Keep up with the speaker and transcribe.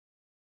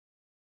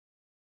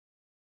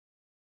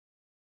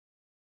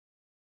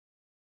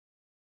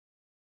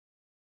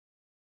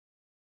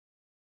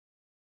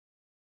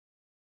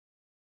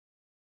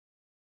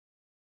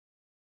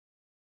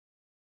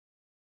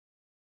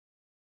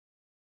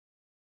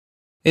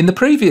In the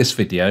previous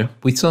video,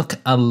 we took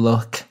a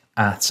look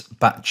at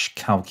batch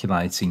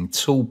calculating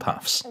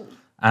toolpaths,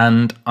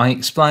 and I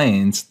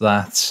explained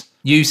that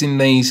using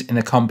these in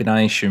a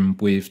combination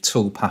with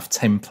Toolpath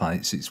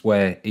templates is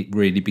where it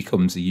really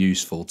becomes a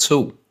useful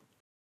tool.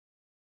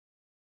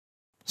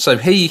 So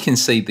here you can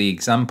see the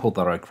example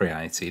that I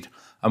created,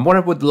 and what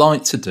I would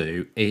like to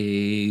do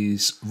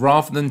is,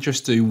 rather than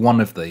just do one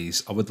of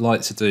these, I would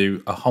like to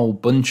do a whole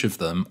bunch of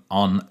them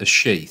on a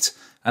sheet.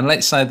 And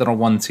let's say that I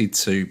wanted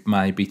to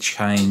maybe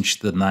change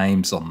the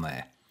names on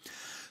there.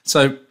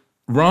 So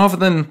rather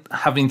than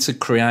having to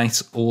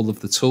create all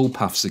of the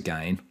toolpaths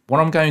again, what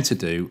I'm going to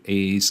do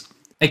is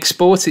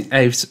export it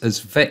out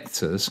as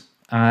vectors,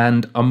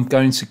 and I'm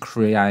going to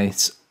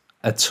create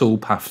a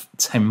toolpath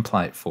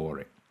template for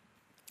it.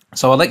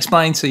 So I'll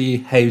explain to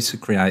you how to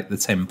create the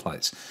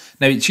templates.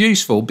 Now it's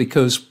useful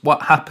because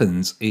what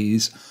happens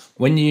is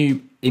when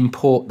you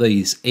import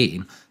these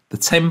in, the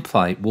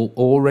template will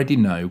already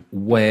know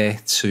where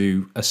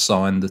to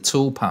assign the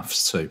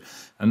toolpaths to.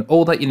 And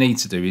all that you need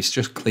to do is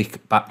just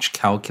click batch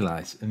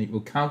calculate and it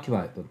will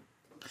calculate them.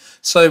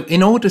 So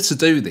in order to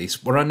do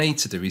this, what I need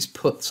to do is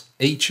put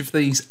each of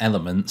these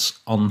elements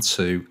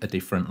onto a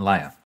different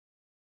layer.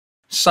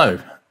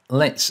 So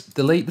let's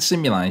delete the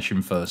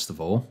simulation first of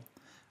all,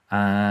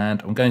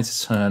 and I'm going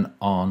to turn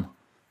on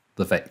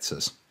the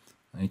vectors,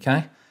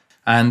 okay?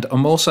 And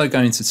I'm also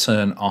going to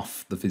turn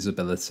off the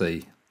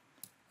visibility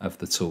of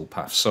the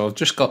toolpath. So I've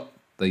just got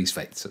these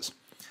vectors.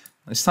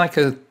 Let's take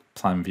a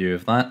plan view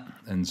of that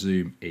and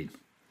zoom in.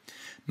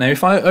 Now,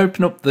 if I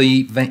open up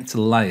the vector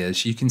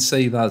layers, you can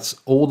see that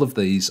all of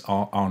these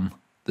are on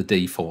the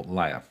default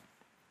layer.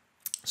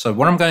 So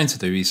what I'm going to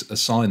do is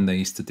assign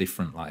these to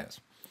different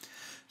layers.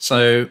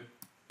 So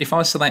if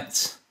I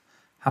select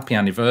Happy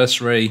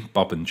Anniversary,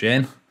 Bob and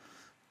Jen, I'm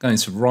going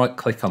to right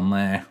click on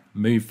there,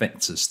 move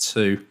vectors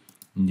to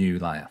new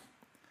layer.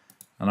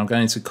 And I'm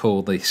going to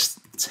call this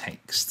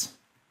text.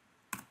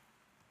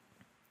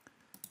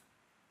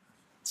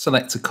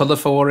 Select a colour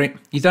for it.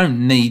 You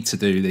don't need to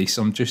do this,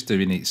 I'm just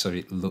doing it so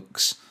it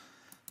looks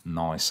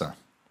nicer.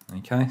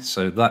 Okay,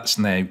 so that's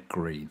now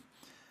green.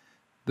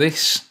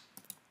 This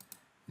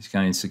is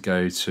going to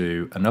go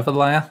to another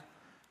layer,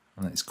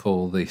 and let's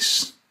call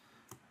this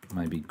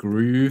maybe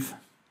groove.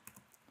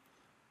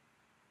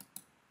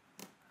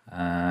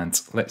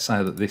 And let's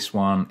say that this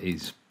one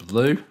is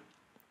blue.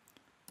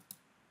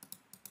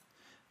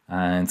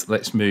 And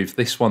let's move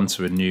this one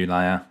to a new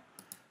layer.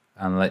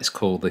 And let's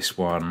call this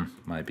one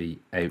maybe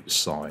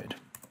outside.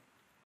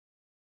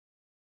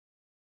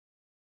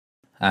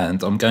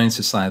 And I'm going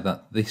to say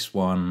that this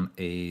one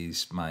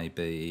is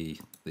maybe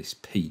this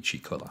peachy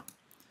colour.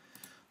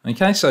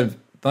 Okay, so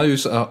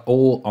those are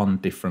all on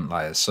different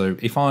layers. So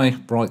if I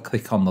right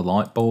click on the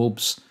light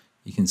bulbs,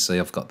 you can see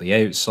I've got the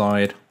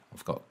outside,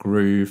 I've got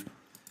groove,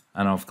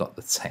 and I've got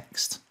the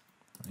text.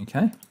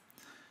 Okay.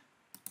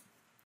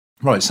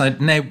 Right, so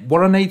now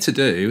what I need to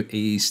do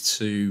is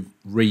to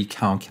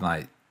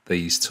recalculate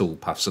these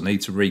toolpaths. I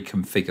need to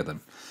reconfigure them.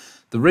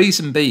 The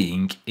reason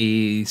being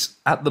is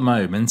at the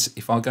moment,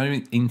 if I go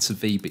into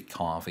VBit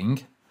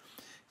carving,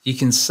 you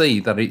can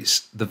see that it's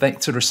the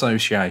vector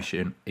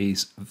association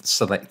is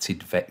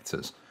selected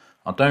vectors.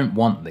 I don't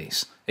want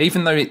this.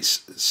 Even though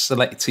it's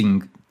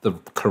selecting the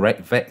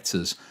correct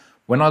vectors,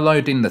 when I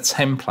load in the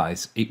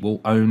template, it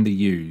will only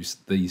use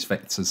these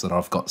vectors that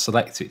I've got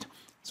selected.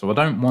 So I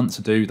don't want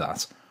to do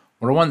that.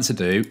 What I want to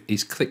do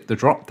is click the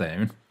drop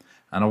down,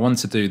 and I want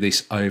to do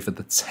this over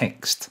the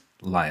text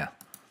layer.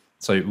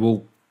 So it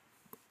will,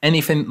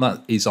 anything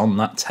that is on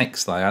that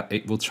text layer,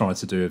 it will try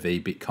to do a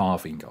VBit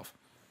carving of.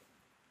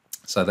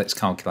 So let's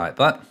calculate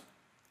that.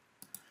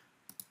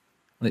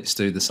 Let's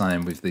do the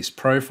same with this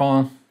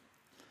profile,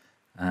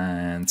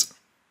 and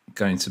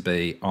going to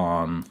be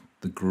on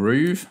the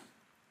groove.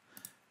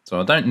 So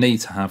I don't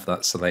need to have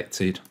that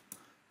selected.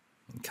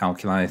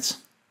 Calculate.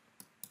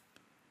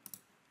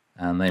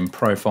 And then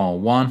profile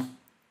 1.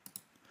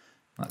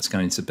 That's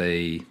going to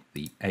be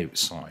the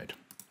outside,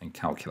 and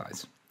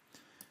calculate.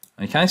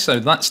 Okay, so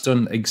that's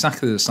done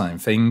exactly the same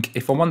thing.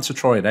 If I want to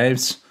try it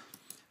out,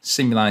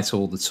 simulate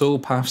all the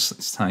toolpaths,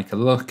 let's take a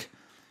look.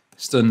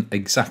 It's done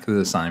exactly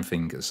the same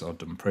thing as I've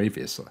done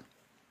previously.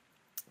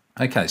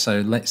 Okay,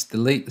 so let's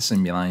delete the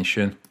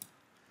simulation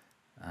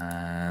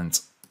and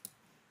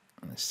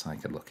let's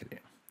take a look at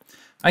it.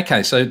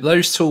 Okay, so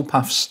those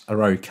toolpaths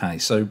are okay.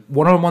 So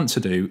what I want to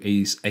do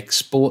is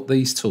export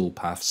these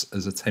toolpaths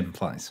as a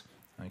template.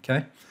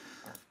 Okay,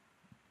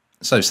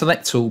 so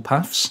select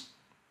toolpaths,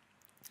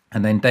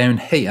 and then down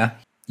here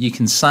you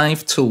can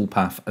save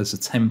toolpath as a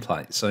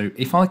template. So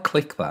if I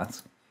click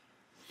that,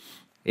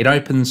 it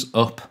opens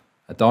up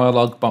a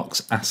dialog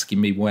box asking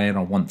me where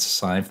I want to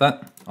save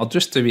that. I'll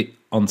just do it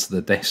onto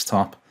the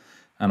desktop,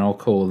 and I'll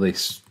call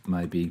this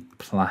maybe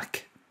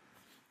plaque.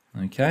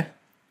 Okay,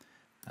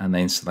 and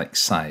then select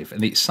save,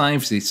 and it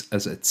saves it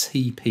as a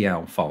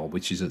TPL file,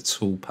 which is a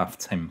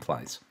toolpath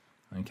template.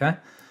 Okay.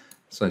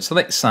 So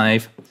select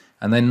save,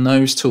 and then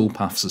those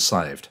toolpaths are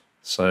saved.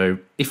 So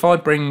if I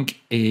bring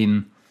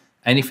in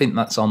anything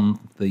that's on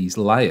these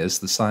layers,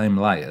 the same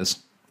layers,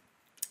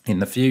 in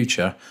the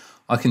future,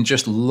 I can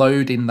just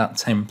load in that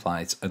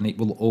template and it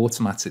will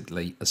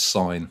automatically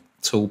assign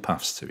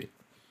toolpaths to it.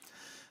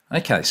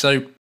 Okay,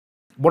 so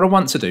what I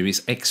want to do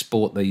is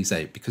export these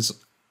out,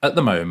 because at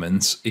the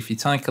moment, if you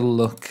take a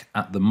look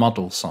at the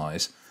model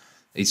size,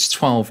 it's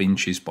 12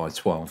 inches by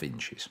 12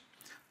 inches.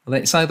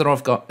 Let's say that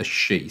I've got a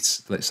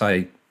sheet, let's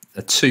say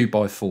a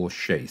 2x4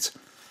 sheet,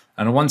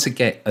 and I want to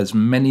get as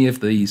many of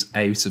these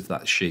out of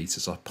that sheet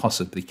as I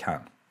possibly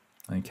can.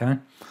 Okay,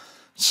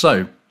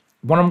 so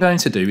what I'm going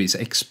to do is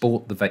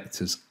export the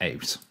vectors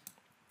out.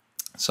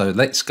 So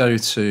let's go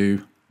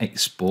to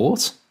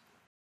export.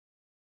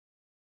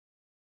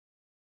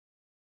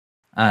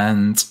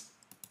 And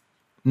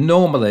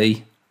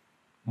normally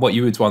what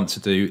you would want to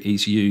do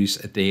is use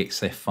a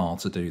DXF file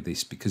to do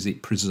this, because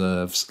it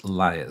preserves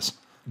layers.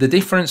 The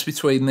difference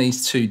between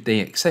these two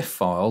DXF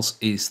files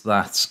is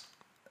that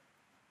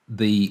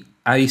the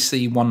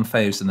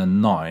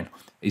AC1009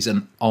 is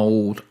an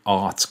old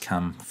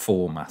ArtCam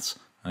format,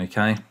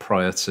 okay,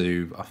 prior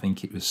to, I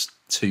think it was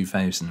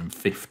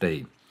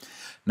 2015.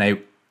 Now,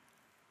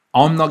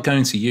 I'm not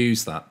going to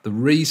use that. The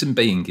reason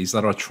being is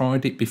that I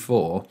tried it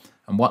before,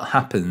 and what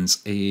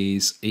happens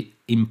is it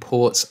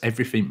imports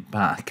everything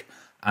back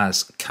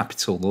as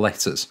capital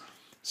letters.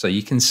 So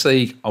you can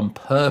see on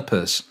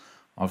purpose,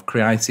 I've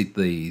created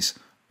these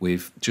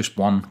with just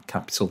one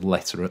capital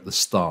letter at the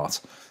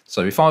start.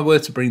 So if I were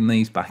to bring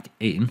these back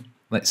in,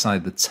 let's say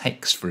the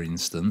text, for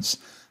instance,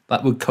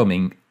 that would come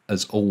in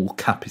as all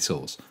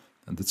capitals.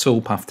 And the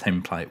Toolpath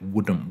template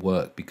wouldn't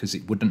work because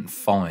it wouldn't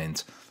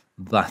find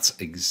that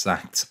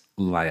exact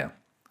layer.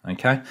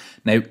 Okay.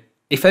 Now,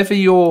 if ever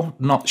you're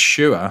not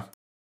sure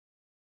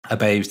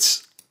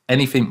about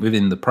anything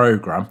within the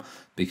program,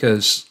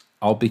 because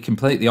I'll be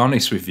completely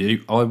honest with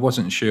you, I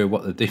wasn't sure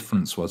what the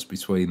difference was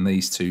between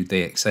these two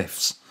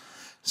DXFs.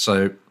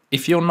 So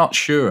if you're not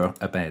sure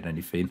about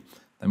anything,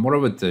 then what I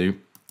would do,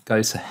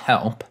 go to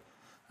help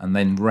and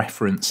then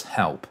reference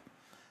help.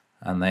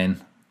 And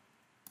then,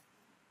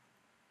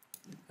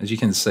 as you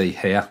can see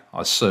here,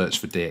 I search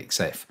for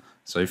DXF.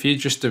 So if you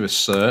just do a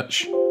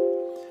search,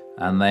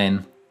 and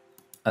then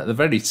at the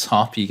very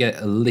top, you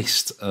get a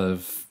list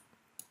of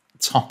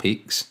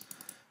topics.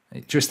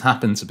 It just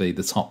happened to be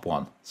the top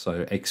one.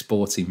 So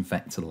exporting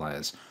vector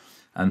layers.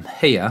 And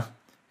here,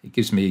 it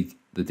gives me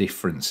the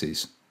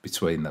differences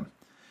between them.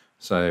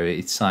 So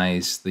it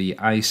says the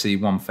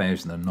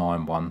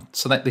AC1009 one,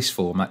 select this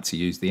format to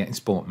use the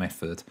export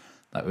method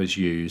that was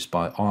used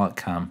by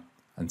ArtCam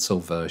until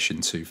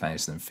version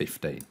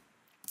 2015.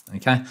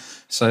 Okay,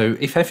 so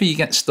if ever you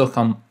get stuck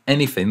on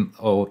anything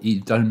or you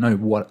don't know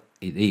what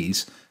it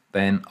is,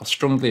 then I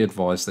strongly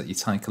advise that you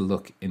take a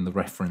look in the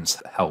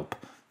reference help,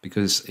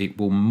 because it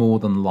will more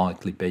than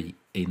likely be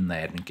in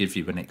there and give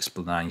you an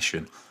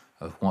explanation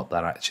of what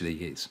that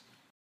actually is.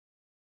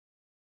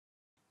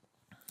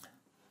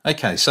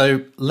 Okay,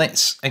 so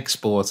let's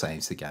export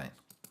out again.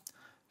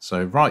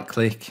 So right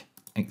click,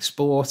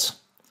 export,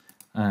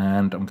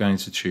 and I'm going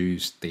to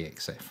choose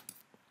DXF.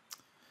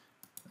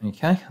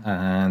 Okay,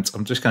 and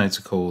I'm just going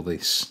to call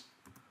this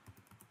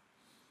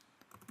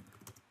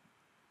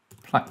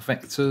Plaque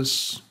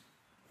Vectors,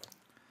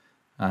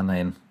 and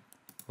then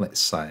let's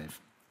save.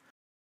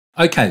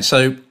 Okay,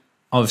 so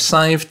I've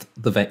saved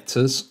the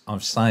vectors,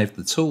 I've saved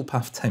the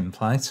Toolpath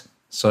template,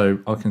 so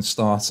I can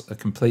start a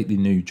completely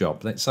new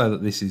job. Let's say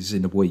that this is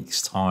in a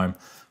week's time.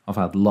 I've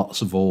had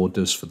lots of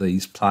orders for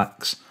these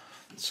plaques.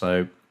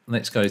 So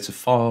let's go to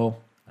File,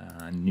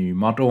 New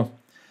Model,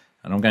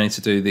 and I'm going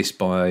to do this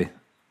by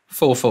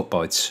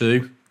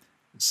 4x2.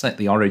 Set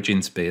the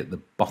origin to be at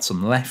the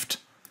bottom left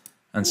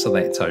and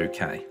select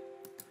OK. I'm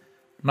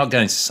not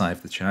going to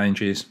save the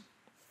changes.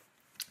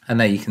 And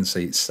there you can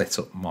see it's set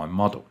up my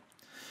model.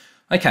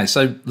 Okay,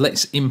 so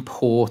let's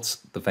import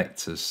the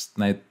vectors.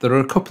 Now, there are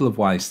a couple of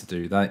ways to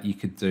do that. You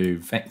could do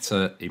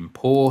vector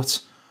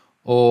import,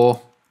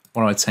 or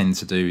what I tend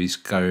to do is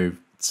go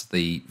to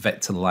the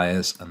vector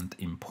layers and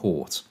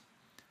import.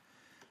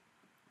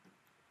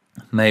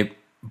 Now,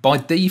 by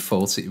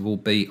default, it will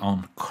be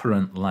on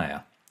current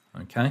layer.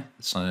 Okay,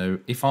 so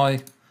if I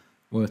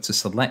were to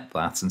select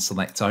that and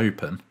select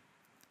open,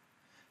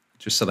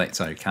 just select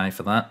OK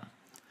for that.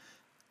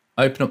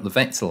 Open up the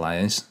vector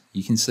layers,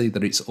 you can see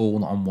that it's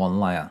all on one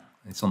layer.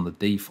 It's on the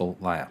default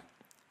layer.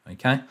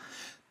 Okay,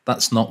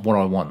 that's not what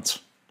I want.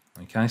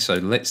 Okay, so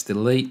let's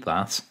delete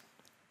that,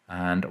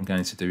 and I'm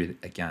going to do it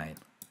again.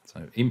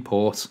 So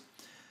import.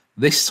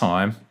 This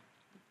time,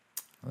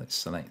 let's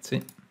select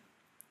it.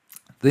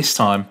 This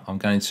time I'm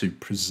going to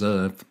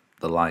preserve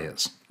the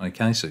layers.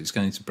 Okay, so it's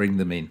going to bring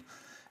them in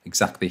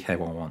exactly how I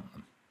want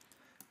them.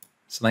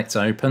 Select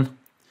open,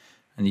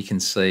 and you can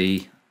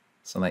see,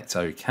 select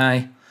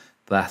OK,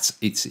 that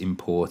it's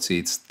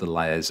imported the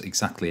layers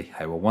exactly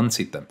how I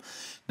wanted them.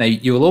 Now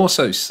you'll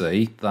also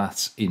see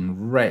that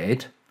in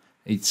red,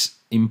 it's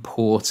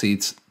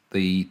imported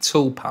the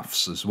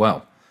toolpaths as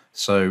well.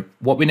 So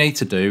what we need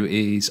to do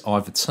is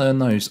either turn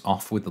those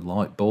off with the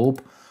light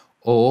bulb,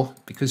 or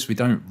because we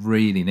don't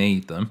really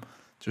need them,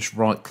 just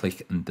right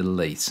click and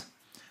delete.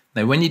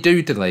 Now when you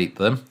do delete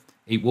them,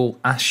 it will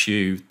ask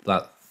you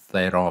that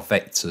there are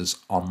vectors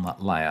on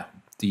that layer,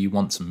 do you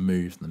want to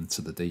move them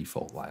to the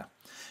default layer?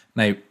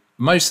 Now,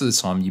 most of the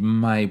time you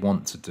may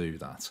want to do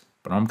that,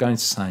 but I'm going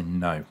to say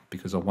no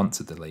because I want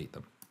to delete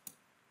them.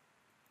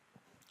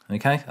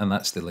 Okay, and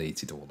that's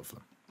deleted all of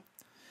them.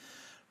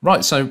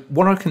 Right, so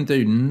what I can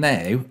do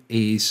now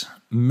is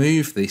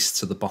move this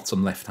to the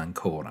bottom left-hand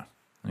corner.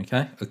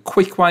 Okay, a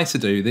quick way to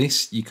do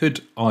this, you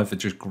could either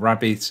just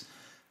grab it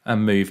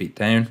and move it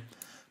down,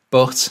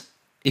 but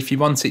if you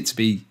want it to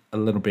be a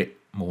little bit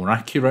more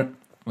accurate,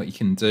 what you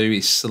can do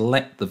is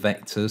select the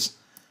vectors,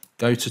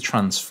 go to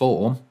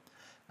transform,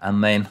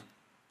 and then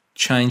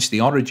change the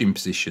origin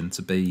position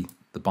to be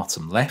the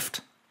bottom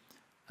left,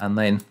 and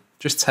then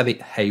just tell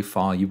it how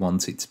far you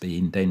want it to be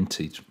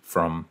indented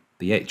from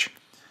the edge.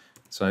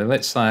 So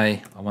let's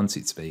say I want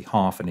it to be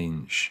 1/2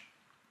 inch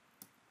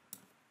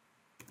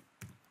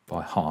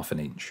by 1/2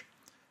 inch,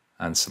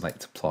 and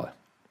select apply.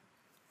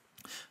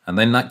 And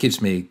then that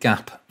gives me a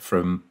gap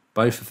from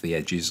both of the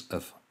edges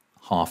of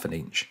 1/2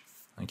 inch.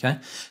 Okay.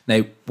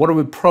 Now, what I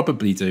would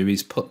probably do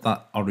is put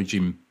that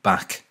origin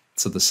back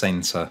to the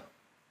center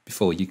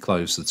before you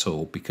close the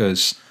tool,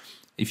 because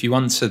if you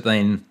want to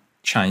then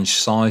change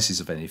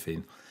sizes of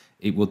anything,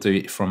 it will do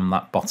it from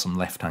that bottom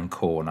left-hand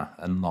corner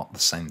and not the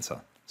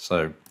center.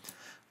 So I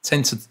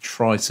tend to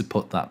try to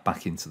put that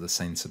back into the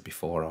center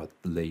before I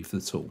leave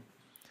the tool.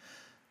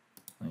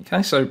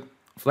 Okay, so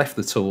I've left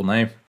the tool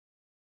now,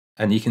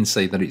 and you can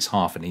see that it's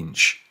 1/2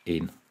 inch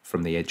in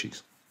from the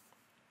edges.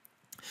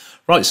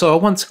 Right, so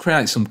I want to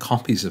create some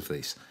copies of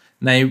this.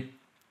 Now,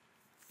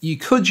 you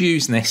could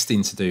use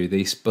nesting to do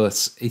this,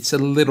 but it's a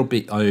little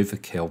bit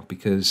overkill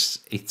because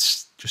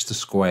it's just a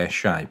square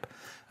shape.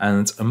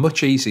 And a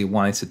much easier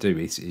way to do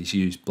it is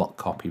use block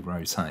copy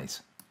rotate.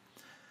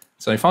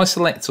 So if I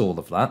select all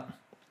of that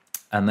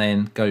and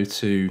then go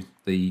to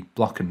the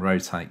block and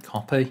rotate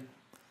copy,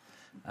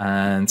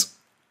 and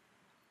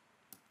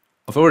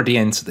I've already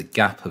entered the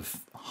gap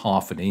of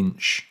 1/2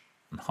 inch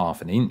and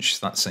 1/2 inch,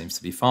 that seems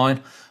to be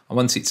fine. I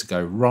want it to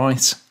go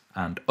right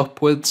and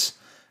upwards,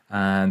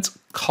 and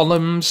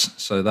columns,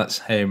 so that's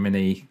how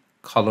many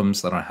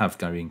columns that I have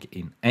going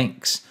in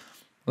X.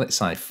 Let's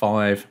say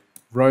 5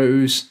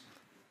 rows,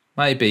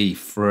 maybe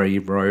 3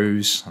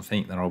 rows. I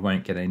think that I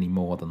won't get any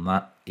more than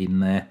that in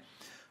there.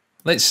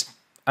 Let's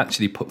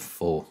actually put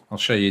 4. I'll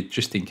show you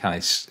just in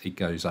case it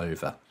goes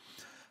over.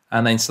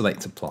 And then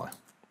select apply.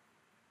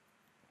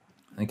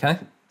 Okay,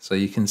 so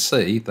you can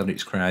see that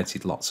it's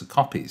created lots of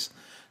copies.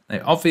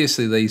 Now,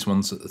 obviously these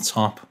ones at the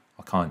top,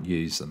 I can't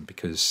use them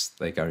because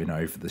they're going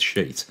over the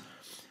sheet.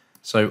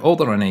 So all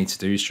that I need to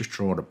do is just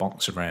draw a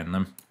box around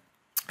them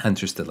and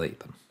just delete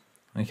them.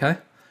 Okay,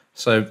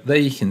 so there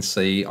you can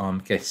see I'm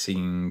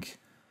getting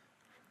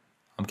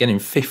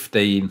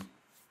 15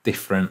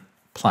 different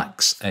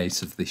plaques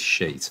out of this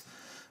sheet.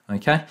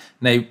 Okay,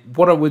 now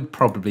what I would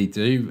probably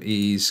do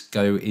is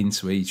go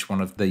into each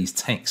one of these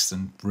texts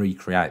and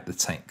recreate the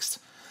text.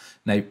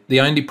 Now, the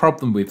only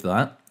problem with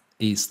that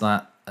is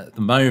that at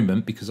the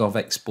moment, because I've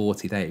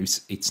exported out,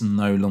 it's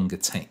no longer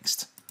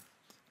text.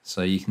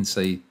 So you can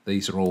see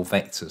these are all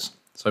vectors.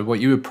 So what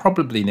you would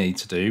probably need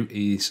to do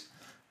is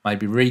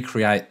maybe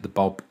recreate the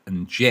Bob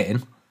and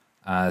Jen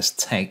as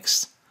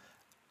text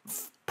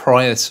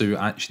prior to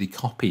actually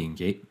copying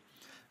it,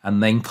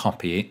 and then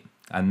copy it,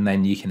 and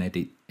then you can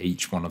edit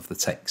each one of the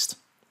text.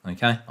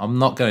 Okay, I'm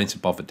not going to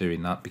bother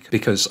doing that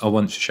because I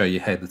want to show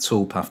you how the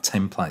Toolpath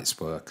templates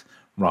work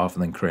rather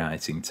than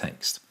creating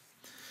text.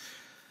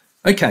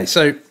 Okay,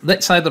 so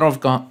let's say that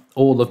I've got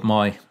all of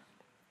my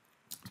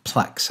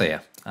plaques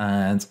here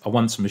and I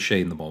want to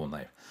machine them all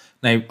now.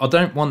 Now, I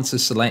don't want to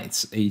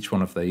select each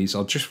one of these.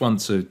 I just want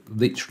to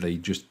literally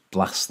just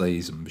blast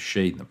these and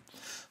machine them.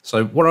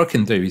 So what I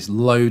can do is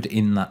load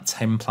in that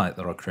template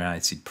that I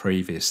created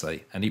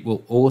previously, and it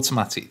will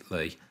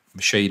automatically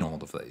machine all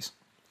of these.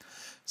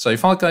 So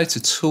if I go to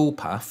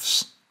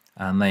Toolpaths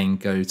and then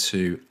go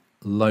to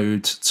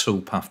Load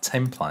Toolpath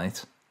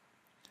Template,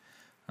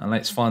 and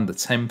let's find the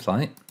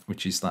template,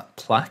 which is that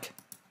plaque,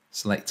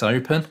 select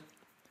Open,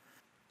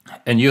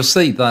 and you'll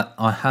see that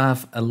I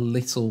have a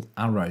little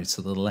arrow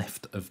to the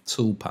left of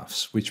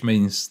Toolpaths, which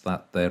means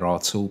that there are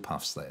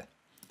toolpaths there.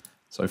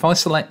 So if I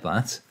select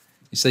that,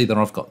 you see that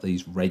I've got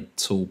these red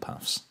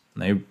toolpaths.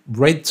 Now,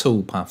 red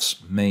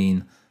toolpaths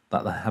mean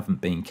that they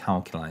haven't been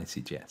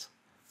calculated yet.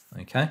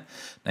 Okay.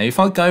 Now, if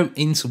I go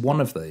into one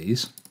of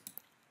these,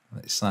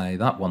 let's say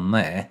that one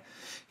there,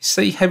 you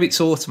see how it's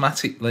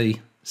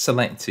automatically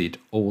selected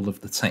all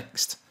of the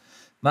text.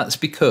 That's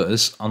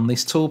because on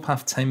this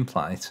Toolpath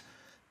template,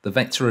 the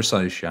vector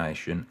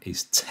association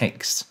is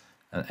text,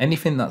 and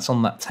anything that's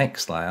on that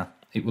text layer,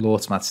 it will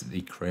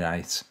automatically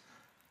create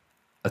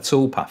a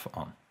toolpath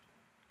on.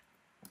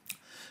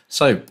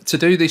 So to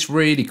do this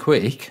really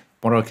quick,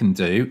 what I can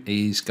do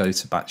is go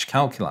to Batch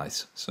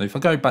Calculate. So if I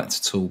go back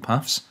to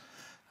Toolpaths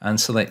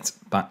and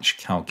select Batch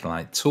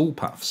Calculate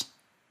Toolpaths,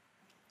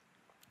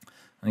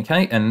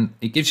 okay, and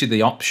it gives you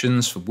the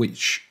options for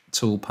which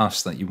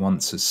toolpaths that you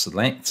want to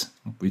select,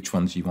 which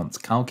ones you want to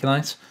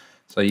calculate.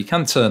 So you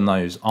can turn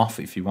those off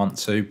if you want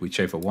to,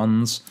 whichever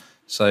ones.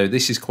 So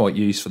this is quite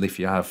useful if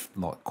you have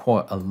like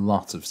quite a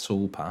lot of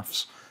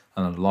toolpaths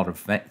and a lot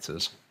of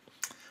vectors.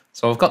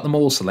 So I've got them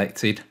all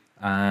selected,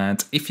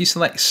 and if you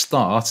select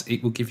start,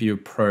 it will give you a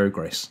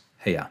progress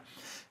here.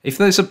 If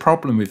there's a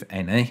problem with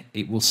any,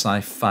 it will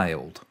say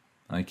failed.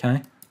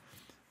 Okay,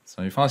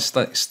 so if I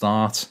select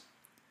start,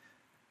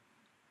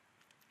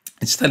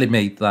 it's telling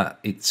me that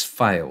it's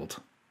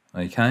failed.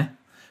 Okay,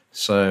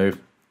 so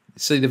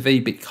see the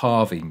V-bit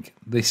carving,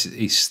 this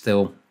is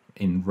still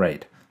in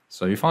red.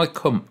 So if I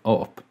come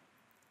up,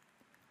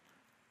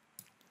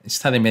 it's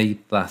telling me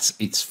that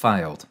it's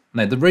failed.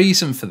 Now the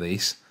reason for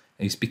this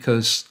is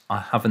because I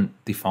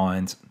haven't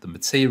defined the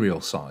material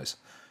size.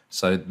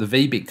 So the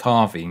V-bit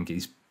carving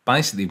is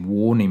basically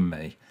warning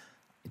me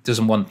it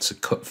doesn't want to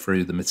cut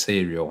through the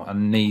material. I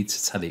need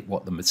to tell it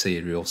what the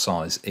material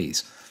size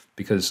is,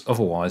 because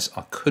otherwise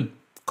I could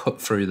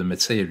cut through the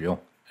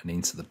material and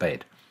into the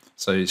bed.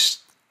 So it's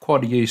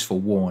quite a useful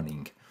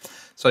warning.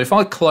 So if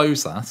I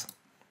close that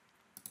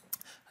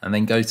and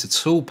then go to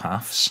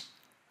Toolpaths,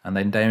 and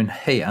then down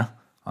here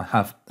I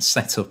have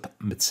set up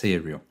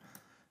material.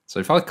 So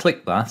if I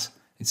click that,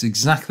 it's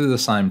exactly the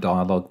same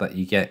dialog that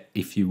you get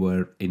if you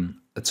were in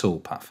a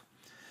toolpath.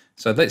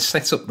 So let's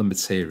set up the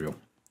material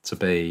to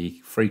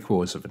be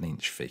 3/4 of an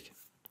inch thick.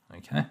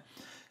 Okay,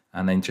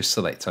 and then just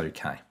select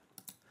OK.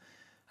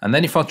 And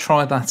then if I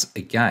try that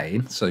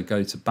again, so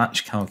go to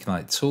Batch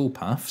Calculate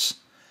Toolpaths,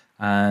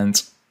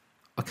 and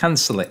I can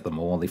select them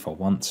all if I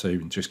want to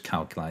and just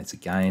calculate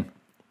again.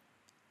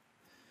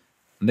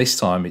 And this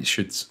time it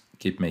should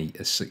give me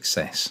a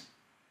success.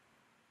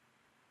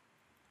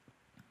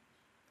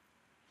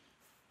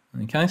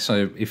 Okay,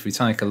 so if we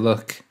take a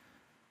look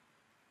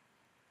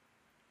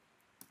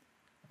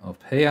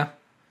up here,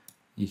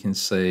 you can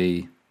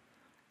see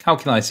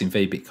calculating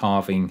V-bit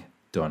carving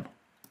done.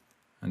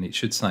 And it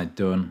should say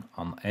done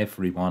on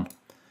every one.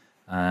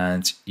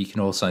 And you can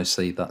also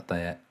see that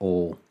they're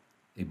all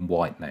in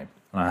white now.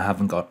 And I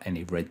haven't got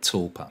any red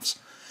toolpaths.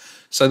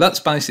 So that's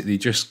basically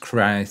just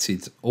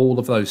created all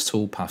of those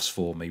toolpaths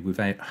for me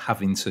without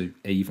having to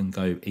even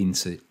go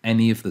into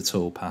any of the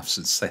toolpaths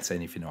and set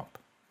anything up.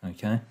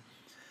 Okay.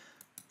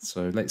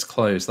 So let's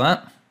close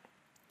that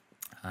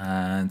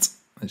and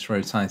let's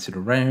rotate it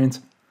around,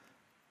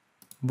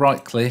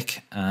 right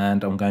click,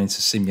 and I'm going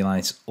to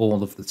simulate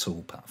all of the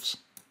toolpaths.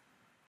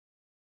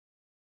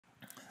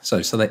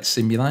 So select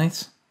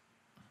simulate,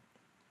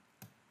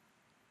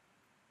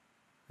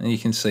 and you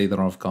can see that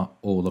I've got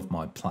all of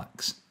my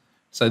plaques.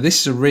 So this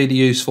is a really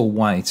useful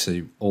way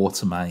to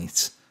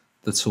automate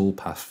the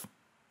toolpath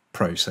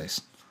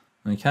process,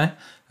 okay?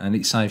 And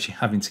it saves you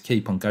having to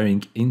keep on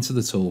going into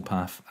the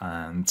toolpath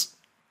and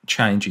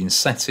changing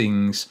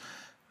settings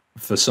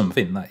for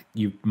something that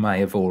you may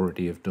have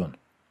already have done.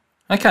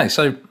 Okay,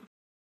 so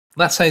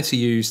that's how to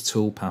use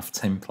Toolpath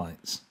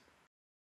templates.